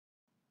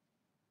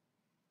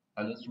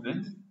Hello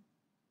students,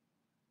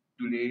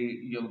 today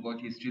you have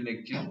got history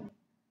lecture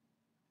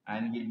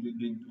and we'll be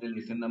doing the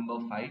lesson number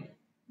 5.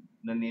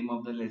 The name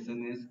of the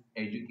lesson is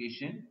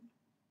education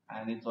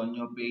and it's on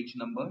your page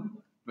number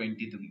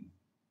 23.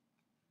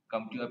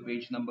 Come to your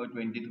page number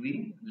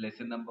 23,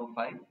 lesson number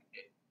 5,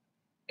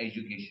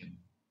 education.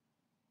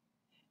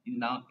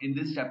 Now in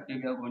this chapter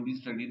we are going to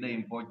study the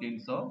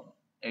importance of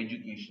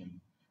education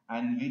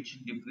and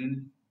which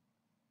different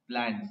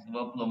plans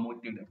were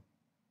promoted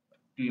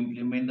to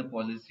implement the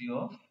policy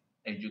of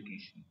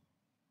education.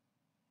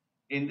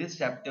 In this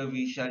chapter,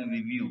 we shall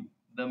review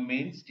the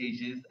main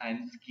stages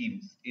and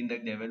schemes in the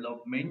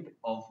development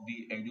of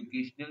the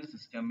educational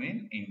system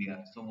in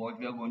India. So, what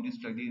we are going to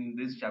study in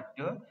this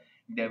chapter,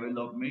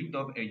 development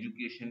of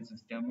education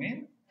system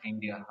in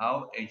India,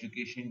 how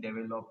education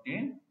developed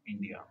in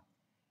India.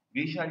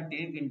 We shall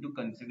take into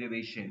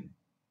consideration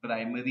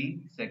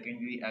primary,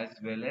 secondary, as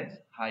well as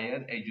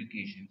higher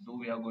education. So,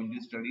 we are going to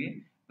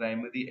study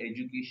primary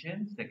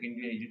education,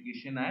 secondary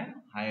education, and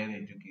higher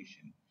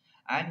education.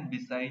 And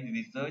beside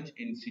research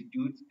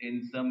institutes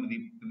in some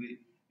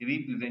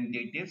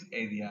representatives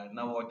area.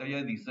 Now, what are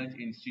your research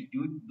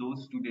institute?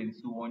 Those students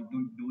who want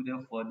to do their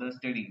further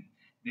study,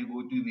 they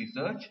go to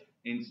research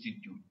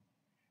institute.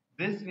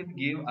 This will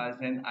give us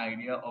an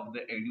idea of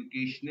the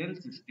educational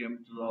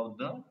system throughout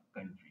the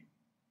country.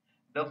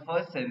 The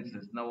first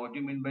census. Now, what do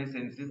you mean by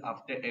census?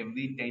 After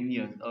every 10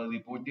 years, a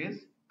report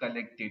is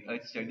collected, a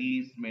study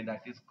is made,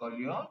 that is called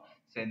your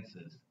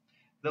census.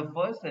 The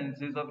first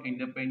census of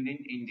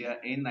independent India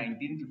in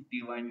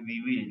 1951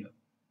 revealed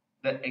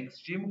the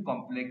extreme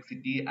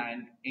complexity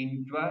and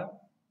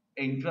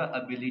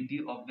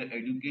intra-ability of the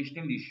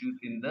educational issues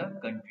in the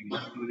country.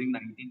 During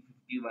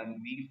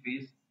 1951, we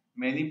faced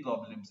many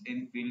problems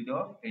in field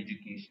of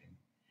education.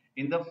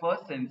 In the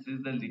first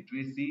census, the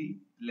literacy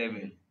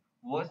level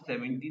was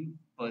 17%.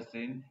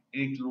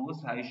 It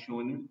rose as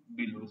shown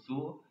below.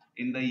 So,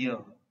 in the year,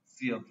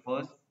 see,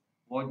 first,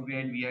 what we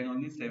had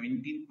only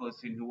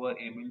 17% who were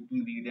able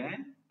to read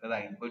and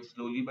write. But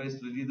slowly by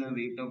slowly, the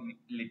rate of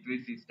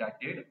literacy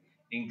started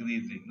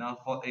increasing. Now,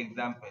 for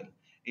example,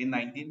 in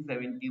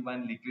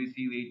 1971,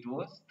 literacy rate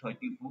was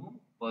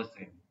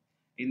 34%.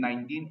 In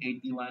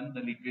 1981,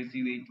 the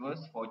literacy rate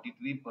was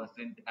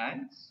 43%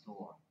 and so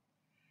on.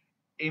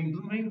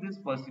 Improving this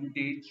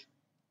percentage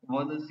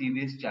was a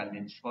serious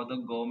challenge for the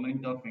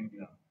government of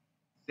India.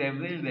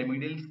 Several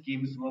remedial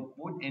schemes were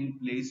put in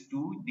place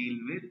to deal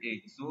with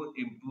it. So,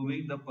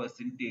 improving the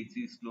percentage,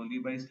 see, slowly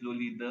by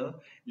slowly, the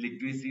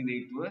literacy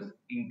rate was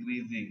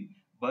increasing,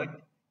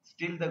 but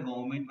still the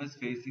government was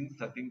facing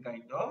certain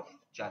kind of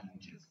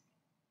challenges.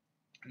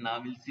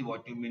 Now we'll see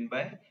what you mean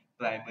by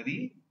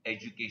primary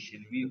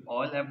education. We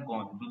all have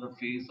gone through the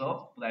phase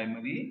of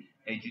primary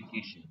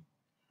education.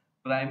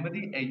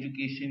 Primary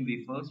education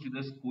refers to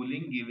the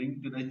schooling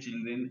given to the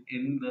children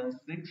in the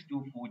 6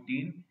 to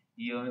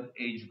 14-year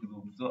age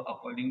group. So,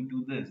 according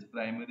to this,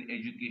 primary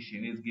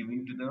education is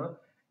given to the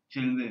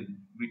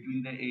children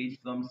between the age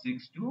from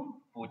 6 to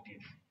 14.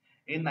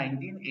 In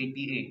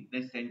 1988,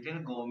 the central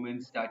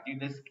government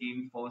started a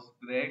scheme for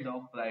spread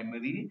of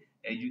primary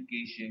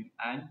education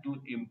and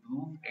to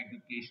improve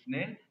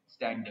educational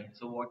standards.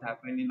 So, what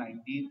happened in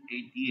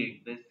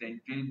 1988? The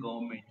central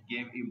government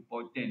gave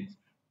importance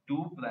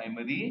to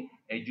primary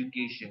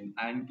education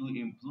and to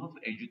improve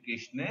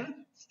educational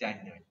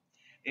standard.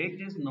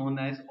 It is known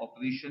as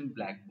Operation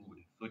Blackboard.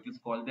 So it is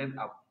called as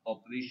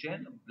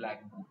Operation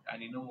Blackboard.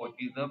 And you know what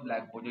is a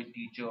blackboard? A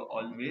teacher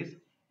always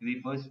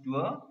refers to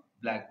a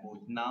blackboard.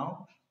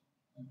 Now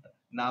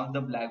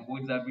the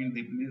blackboards have been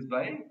replaced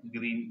by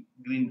green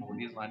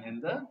board is one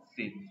and the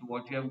same. So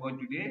what we have got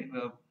today,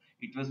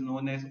 it was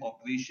known as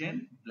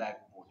Operation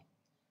Blackboard.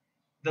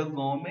 The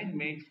government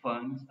made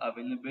funds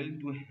available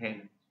to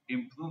help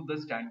improve the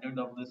standard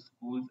of the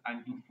schools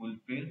and to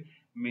fulfill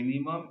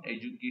minimum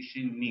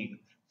education need.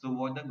 So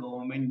what the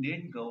government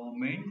did,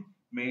 government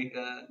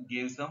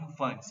gave some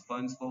funds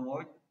for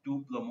what?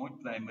 To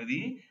promote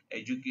primary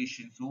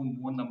education. So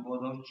more number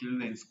of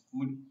children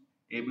could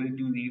able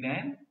to read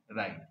and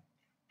write.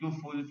 To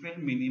fulfill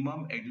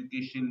minimum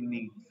education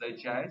needs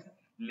such as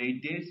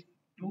latest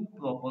two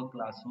proper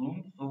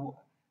classrooms. So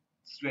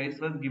stress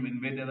was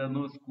given where there are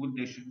no school,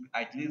 there should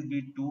at least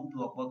be two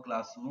proper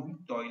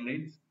classroom,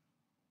 toilets,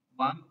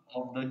 one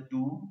of the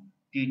two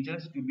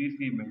teachers to be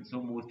female.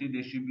 So mostly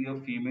there should be a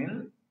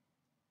female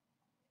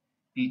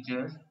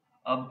teachers,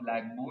 a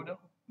blackboard,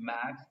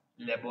 maths,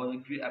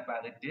 laboratory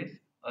apparatus,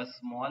 a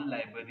small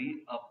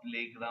library, a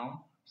playground,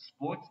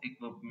 sports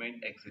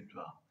equipment,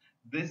 etc.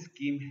 This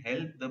scheme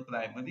helped the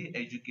primary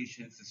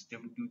education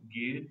system to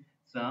gain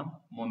some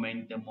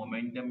momentum.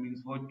 Momentum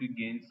means what? To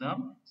gain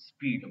some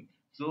speed.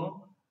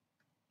 So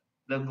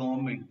the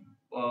government,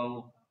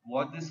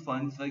 what these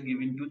funds were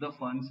given to, the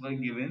funds were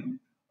given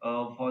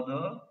for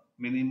the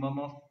minimum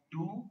of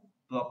two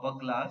proper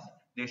class.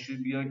 There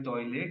should be a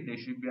toilet, there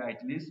should be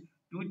at least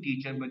two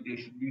teachers, but there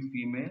should be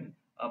female,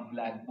 a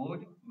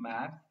blackboard,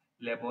 math,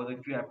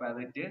 laboratory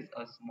apparatus,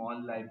 a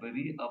small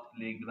library, a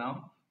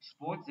playground,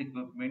 sports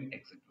equipment,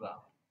 etc.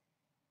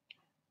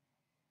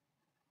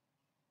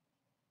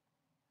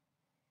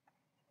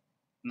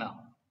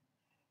 Now,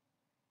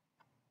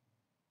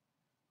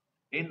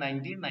 in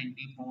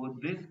 1994,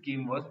 this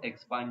scheme was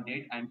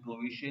expanded and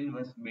provision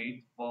was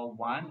made for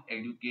one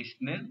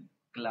educational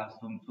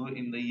classroom. So,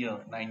 in the year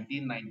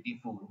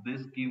 1994,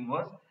 this scheme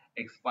was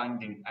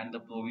expanded and the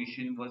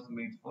provision was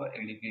made for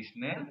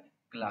educational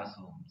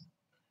classrooms.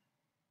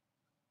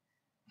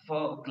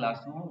 For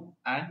classroom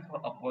and for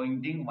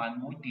appointing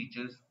one more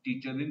teacher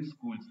in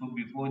school. So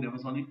before there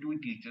was only two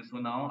teachers. So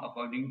now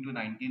according to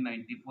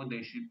 1994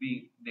 there should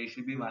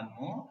be one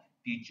more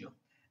teacher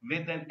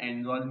with an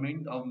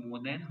enrollment of more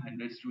than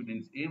 100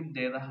 students. If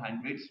there are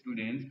 100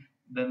 students,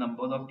 the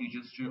number of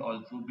teachers should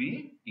also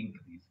be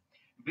increased.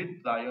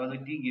 With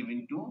priority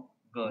given to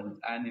girls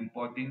and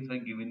importance are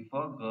given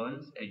for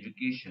girls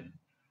education.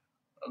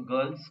 A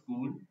girls'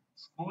 school,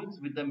 schools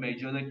with the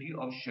majority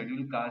of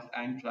scheduled caste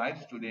and tribe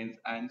students,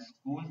 and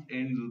schools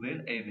in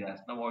rural areas.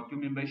 Now, what do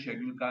you mean by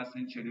scheduled caste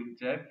and scheduled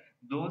tribe?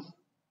 Those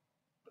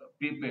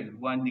people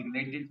who are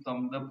neglected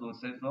from the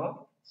process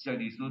of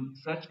study. So,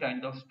 such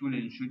kind of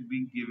students should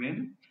be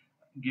given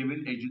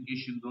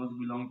education. Those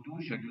belong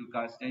to scheduled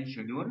caste and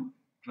scheduled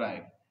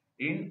tribe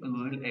in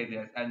rural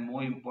areas, and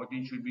more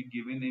important, should be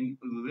given in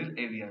rural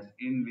areas,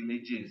 in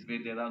villages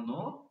where there are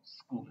no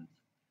schools.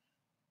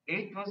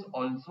 It was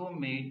also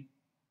made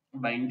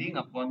binding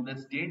upon the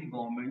state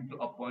government to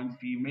appoint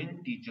female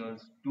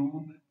teachers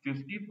to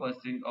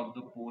 50% of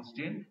the post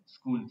in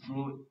school.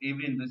 So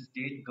even the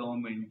state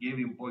government gave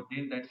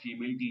importance that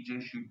female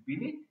teachers should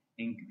be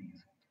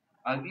increased.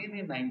 Again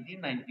in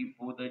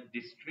 1994, the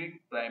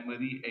District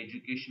Primary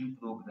Education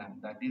Program,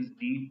 that is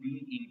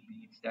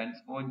DPEP, it stands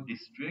for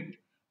District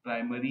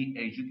Primary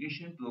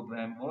Education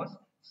Program, was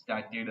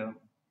started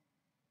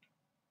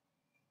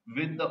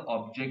with the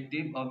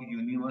objective of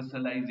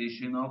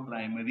universalization of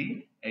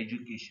primary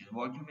education.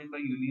 What do you mean by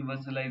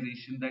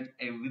universalization? That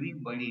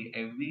everybody,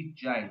 every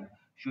child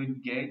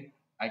should get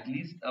at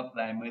least a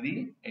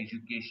primary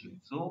education.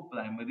 So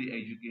primary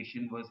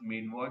education was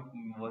made what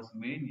was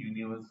made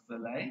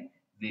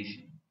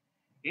universalization.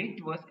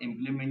 It was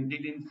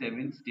implemented in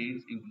 7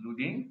 states,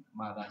 including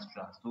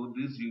Maharashtra. So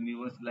this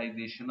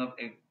universalization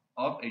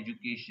of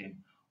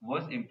education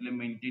was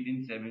implemented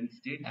in 7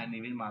 states, and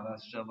even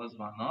Maharashtra was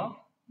one of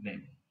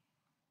them.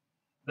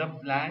 The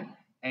plan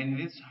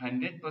envisaged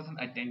 100%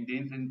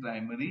 attendance in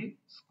primary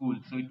school.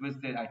 So it was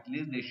said at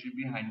least there should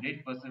be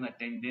 100%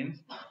 attendance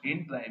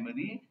in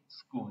primary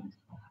schools.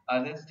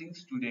 Arresting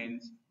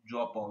students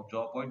drop out.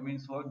 Drop out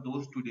means what?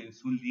 Those students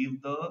who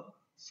leave the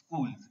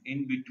schools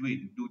in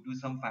between due to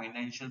some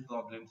financial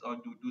problems or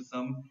due to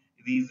some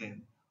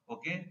reason.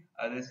 Okay,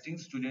 arresting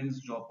students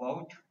drop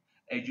out.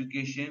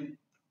 Education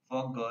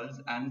for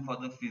girls and for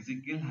the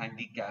physical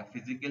handicap.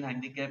 Physical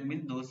handicap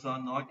means those who are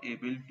not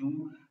able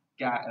to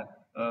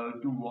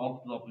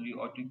walk properly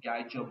or to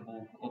catch a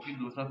book. Okay,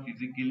 those are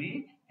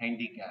physically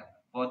handicapped.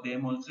 For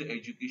them also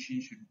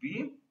education should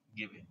be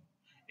given.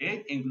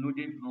 It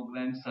included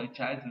programs such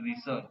as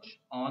research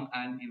on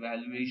and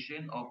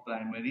evaluation of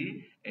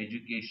primary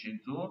education.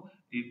 So,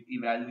 if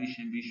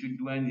evaluation, we should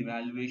do an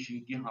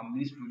evaluation ki how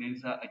many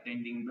students are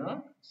attending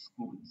the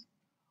schools.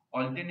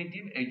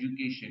 Alternative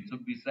education. So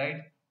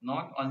besides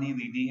not only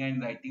reading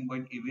and writing,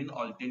 but even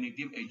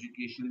alternative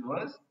education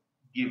was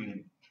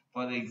given.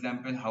 For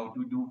example, how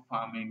to do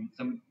farming,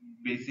 some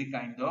basic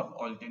kind of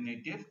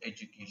alternative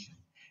education.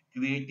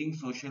 Creating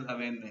social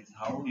awareness,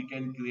 how we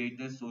can create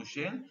a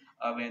social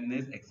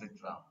awareness,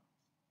 etc.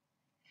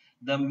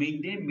 The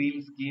midday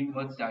meal scheme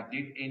was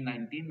started in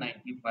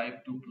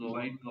 1995 to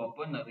provide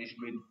proper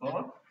nourishment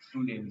for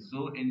students.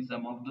 So, in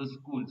some of the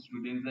schools,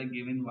 students are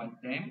given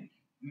one-time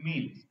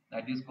meals.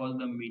 That is called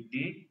the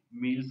midday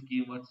meal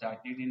scheme was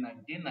started in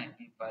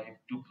 1995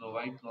 to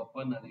provide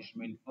proper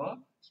nourishment for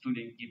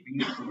students, keeping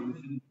the students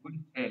in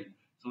good health.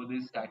 So, they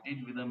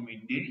started with a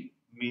midday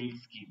meal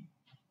scheme.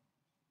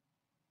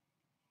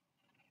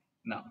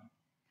 Now,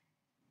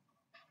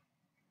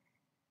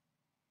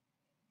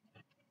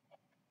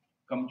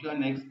 come to your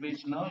next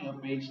page now, your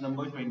page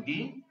number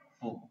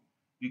 24.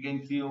 You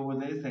can see over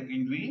there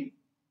secondary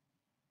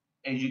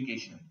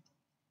education.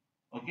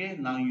 Okay,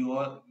 now you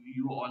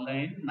all are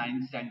in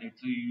ninth standard,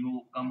 so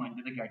you come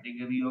under the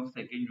category of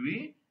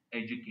secondary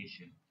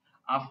education.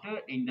 After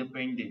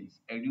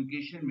independence,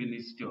 Education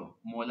Minister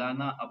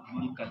Maulana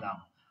Abdul Kalam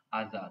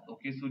Azad.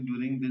 Okay, so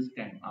during this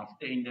time,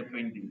 after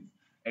independence,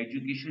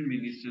 Education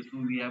Minister. So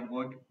we have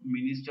got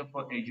Minister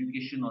for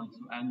Education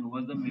also, and who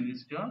was the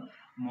Minister?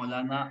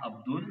 Maulana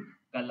Abdul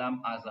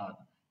Kalam Azad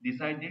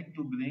decided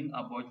to bring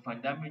about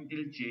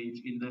fundamental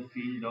change in the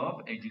field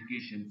of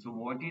education. So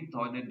what he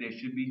thought that there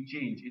should be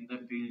change in the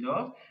field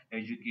of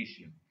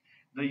education.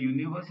 The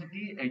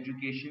University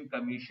Education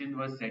Commission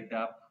was set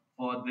up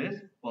for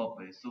this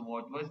purpose. So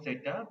what was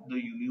set up?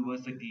 The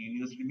university.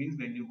 University means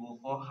when you go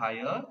for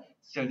higher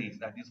studies.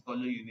 That is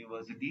called the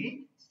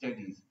university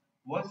studies.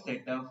 Was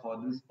set up for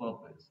this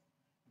purpose.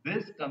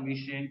 This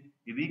commission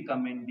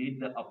recommended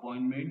the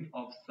appointment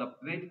of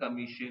separate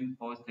commission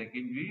for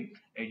secondary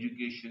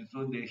education.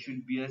 So there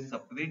should be a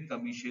separate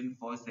commission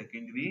for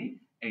secondary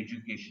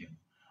education.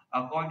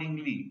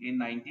 Accordingly, in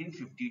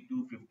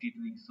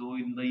 1952-53, so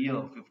in the year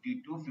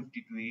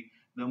 52-53,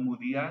 the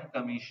Mudaliar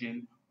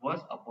Commission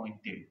was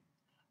appointed.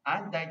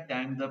 At that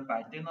time, the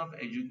pattern of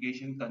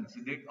education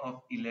consisted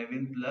of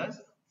 11 plus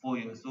 4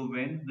 years. So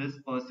when this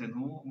person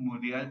who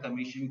Mudaliar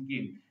Commission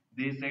came,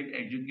 they said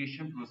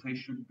education process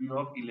should be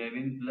of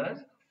 11 plus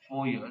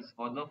 4 years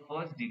for the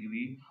first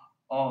degree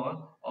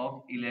or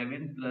of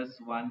 11 plus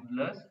 1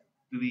 plus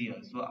 3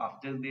 years. So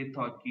after they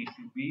thought it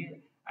should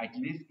be at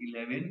least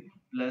 11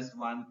 plus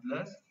 1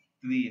 plus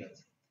 3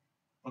 years.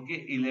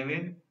 Okay,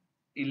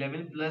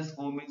 11 plus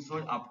 4 means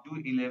what? Up to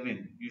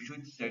 11. You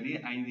should study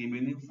and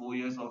remaining 4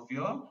 years of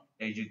your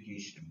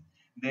education.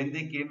 Then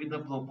they came with the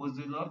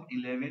proposal of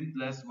 11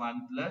 plus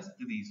 1 plus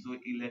 3. So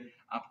 11,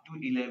 up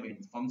to 11.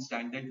 From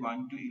standard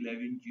 1 to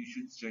 11, you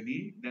should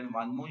study. Then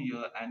one more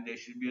year and there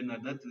should be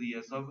another 3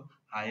 years of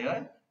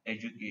higher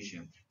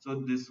education. So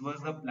this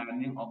was the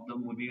planning of the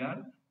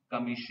Mudaliar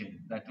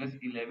Commission. That was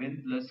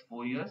 11 plus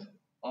 4 years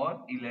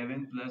or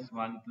 11 plus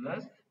 1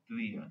 plus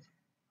 3 years.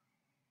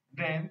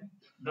 Then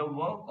the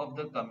work of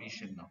the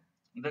commission now.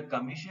 The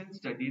commission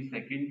studies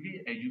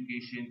secondary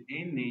education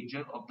in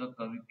nature of the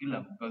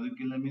curriculum.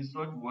 Curriculum is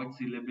what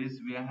syllabus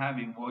we are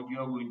having, what you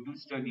are going to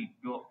study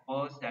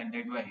per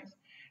standard wise.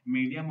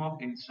 Medium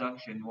of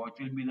instruction, what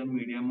will be the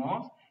medium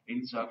of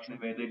instruction,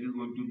 whether it is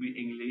going to be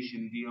English,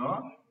 Hindi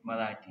or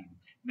Marathi.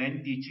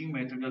 Then teaching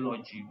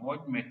methodology,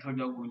 what method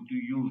you are going to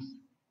use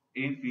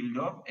in field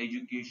of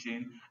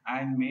education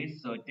and made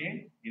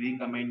certain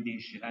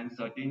recommendation and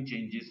certain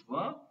changes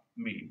were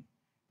made.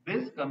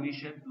 This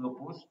commission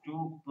proposed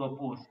to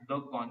propose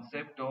the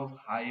concept of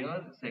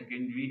higher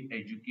secondary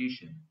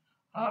education.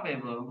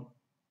 However,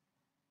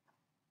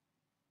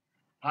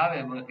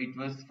 However, it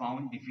was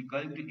found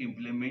difficult to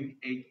implement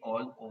it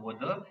all over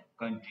the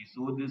country.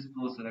 So this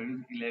process, that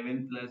is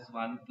 11 plus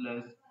 1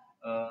 plus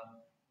uh,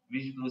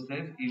 which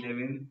process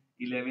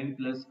 11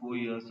 plus 4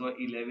 years or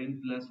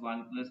 11 plus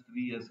 1 plus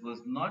 3 years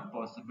was not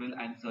possible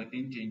and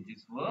certain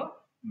changes were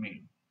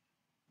made.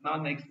 Now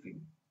next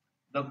thing,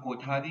 the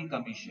Kothari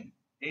Commission.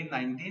 In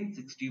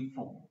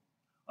 1964,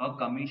 a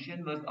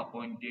commission was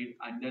appointed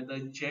under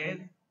the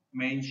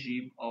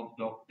chairmanship of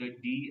Dr.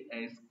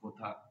 D.S.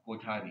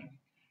 Kothari.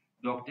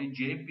 Dr.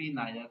 J.P.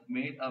 Nayak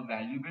made a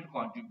valuable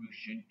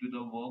contribution to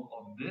the work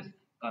of this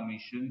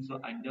commission.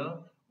 So under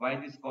why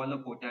it is called a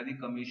Kothari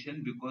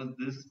Commission? Because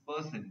this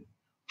person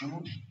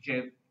who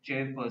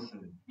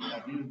chairperson,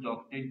 that is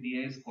Dr.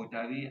 D.S.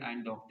 Kothari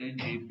and Dr.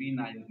 J.P.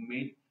 Nayak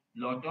made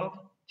lot of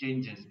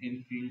changes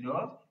in field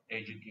of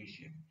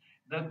education.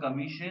 The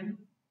commission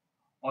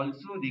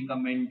also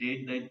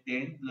recommended the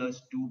 10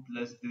 plus 2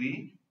 plus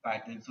 3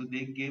 pattern. So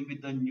they came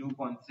with a new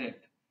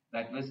concept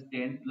that was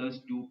 10 plus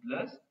 2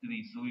 plus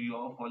 3. So you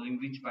are following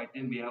which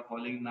pattern we are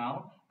following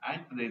now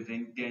and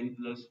present 10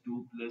 plus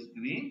 2 plus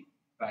 3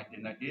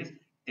 pattern. That is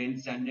 10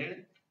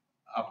 standard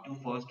up to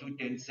first to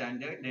 10th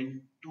standard,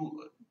 then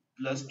 2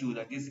 plus 2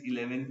 that is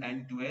 11th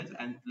and 12th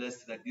and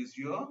plus that is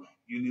your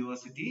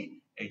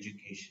university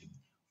education.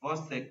 For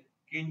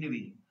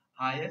secondary,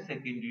 higher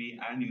secondary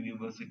and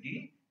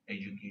university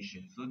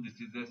education. So this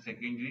is the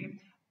secondary,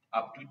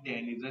 up to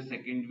 10 is the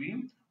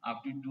secondary,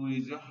 up to 2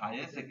 is your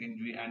higher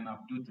secondary and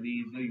up to 3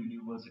 is the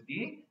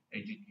university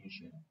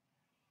education.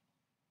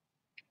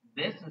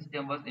 This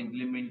system was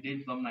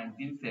implemented from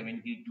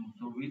 1972.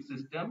 So which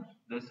system?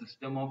 The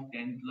system of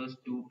 10 plus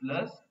 2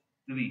 plus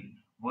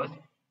 3 was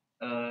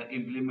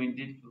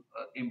implemented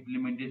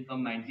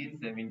from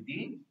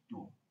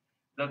 1972.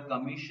 The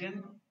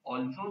commission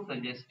also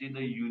suggested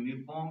a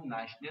uniform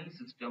national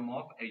system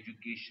of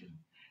education,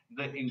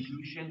 the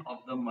inclusion of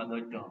the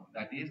mother tongue,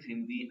 that is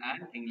Hindi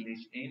and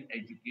English in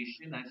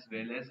education as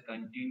well as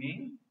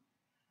continuing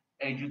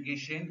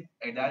education,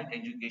 adult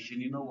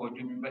education. You know what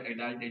you mean by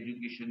adult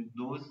education?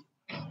 Those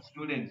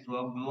students who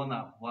are grown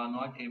up, who are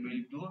not able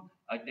to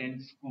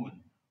attend school.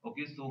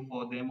 Okay, so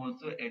for them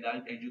also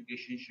adult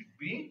education should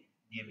be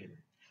given.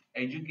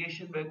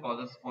 Education by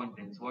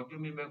correspondence. What do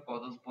you mean by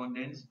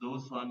correspondence?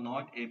 Those who are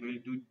not able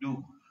to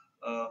do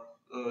uh,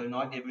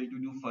 not able to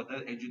do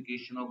further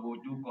education or go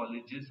to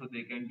colleges, so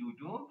they can do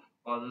to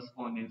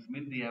correspondence.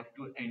 Means they have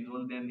to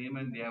enroll their name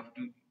and they have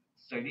to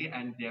study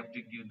and they have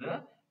to give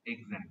the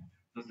exam.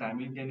 So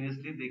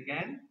simultaneously they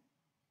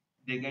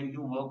can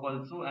do work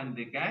also and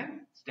they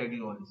can study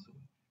also.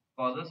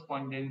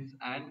 Correspondence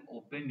and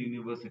open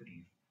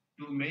universities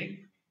to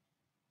make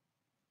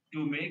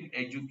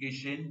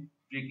education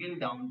trickle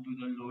down to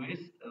the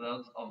lowest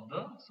rungs of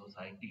the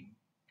society.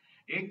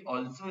 It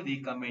also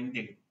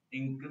recommended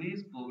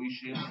increased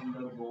provision in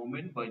the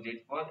government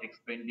budget for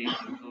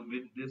expenditure. So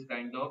with this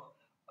kind of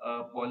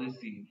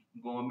policy,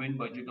 government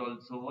budget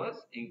also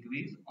was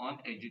increased on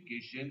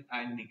education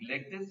and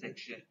neglected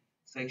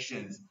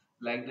sections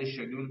like the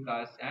scheduled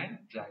caste and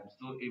tribes.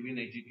 So even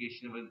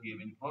education was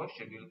given for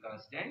scheduled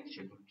caste and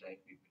scheduled tribe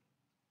people.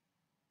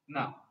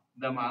 Now,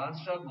 the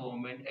Maharashtra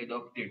government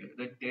adopted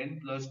the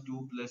 10 plus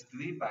 2 plus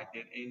 3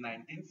 pattern in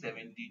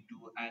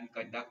 1972 and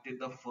conducted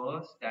the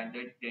first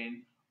standard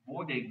 10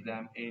 board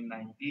exam in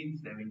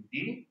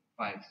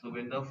 1975. So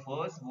when the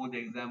first board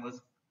exam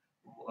was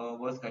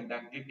was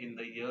conducted in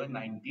the year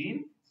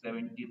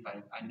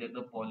 1975 under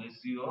the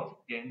policy of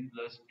 10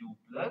 plus 2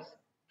 plus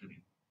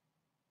 3.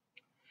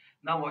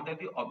 Now, what are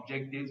the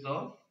objectives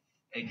of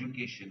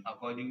education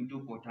according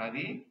to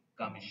Kothari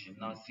Commission?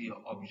 Now, see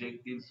your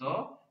objectives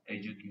of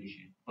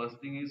education. First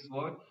thing is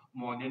what?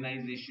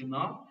 Modernization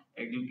of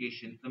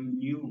education. Some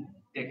new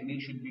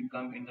techniques should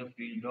become in the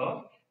field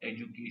of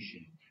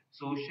education.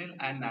 Social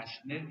and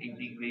national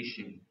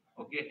integration.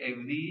 Okay,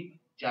 every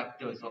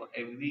chapters or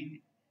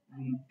every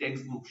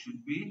textbook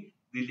should be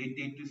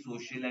related to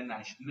social and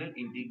national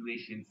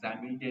integration.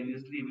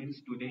 Simultaneously, even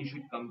students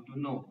should come to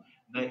know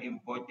the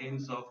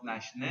importance of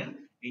national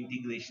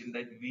integration,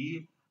 that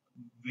we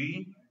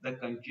the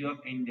country of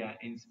India,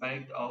 in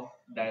spite of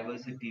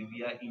diversity,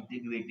 we are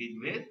integrated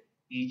with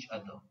each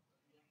other.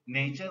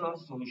 Nature of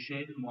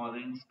social,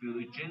 moral,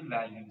 spiritual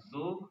values.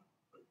 So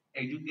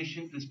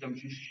education system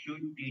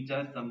should teach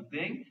us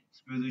something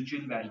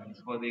spiritual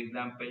values. For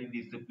example,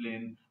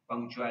 discipline,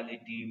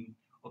 punctuality,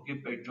 okay,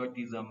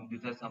 patriotism.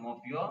 These are some of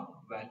your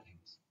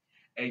values.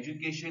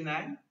 Education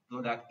and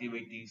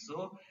productivity.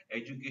 So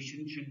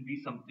education should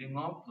be something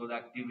of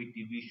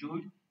productivity. We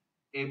should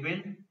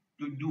able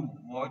to do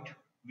what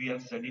we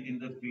have studied in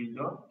the field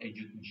of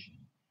education,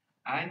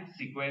 and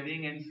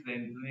securing and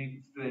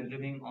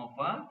strengthening of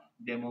a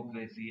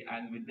democracy.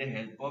 And with the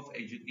help of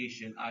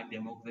education, our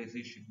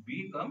democracy should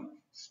become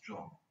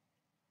strong.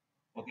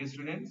 Okay,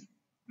 students,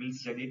 we'll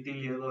study till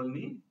here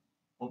only.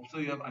 Hope so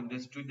you have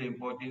understood the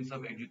importance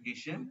of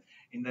education.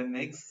 In the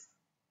next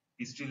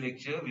history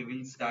lecture, we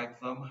will start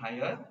from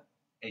higher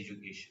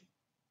education.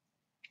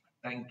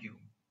 Thank you.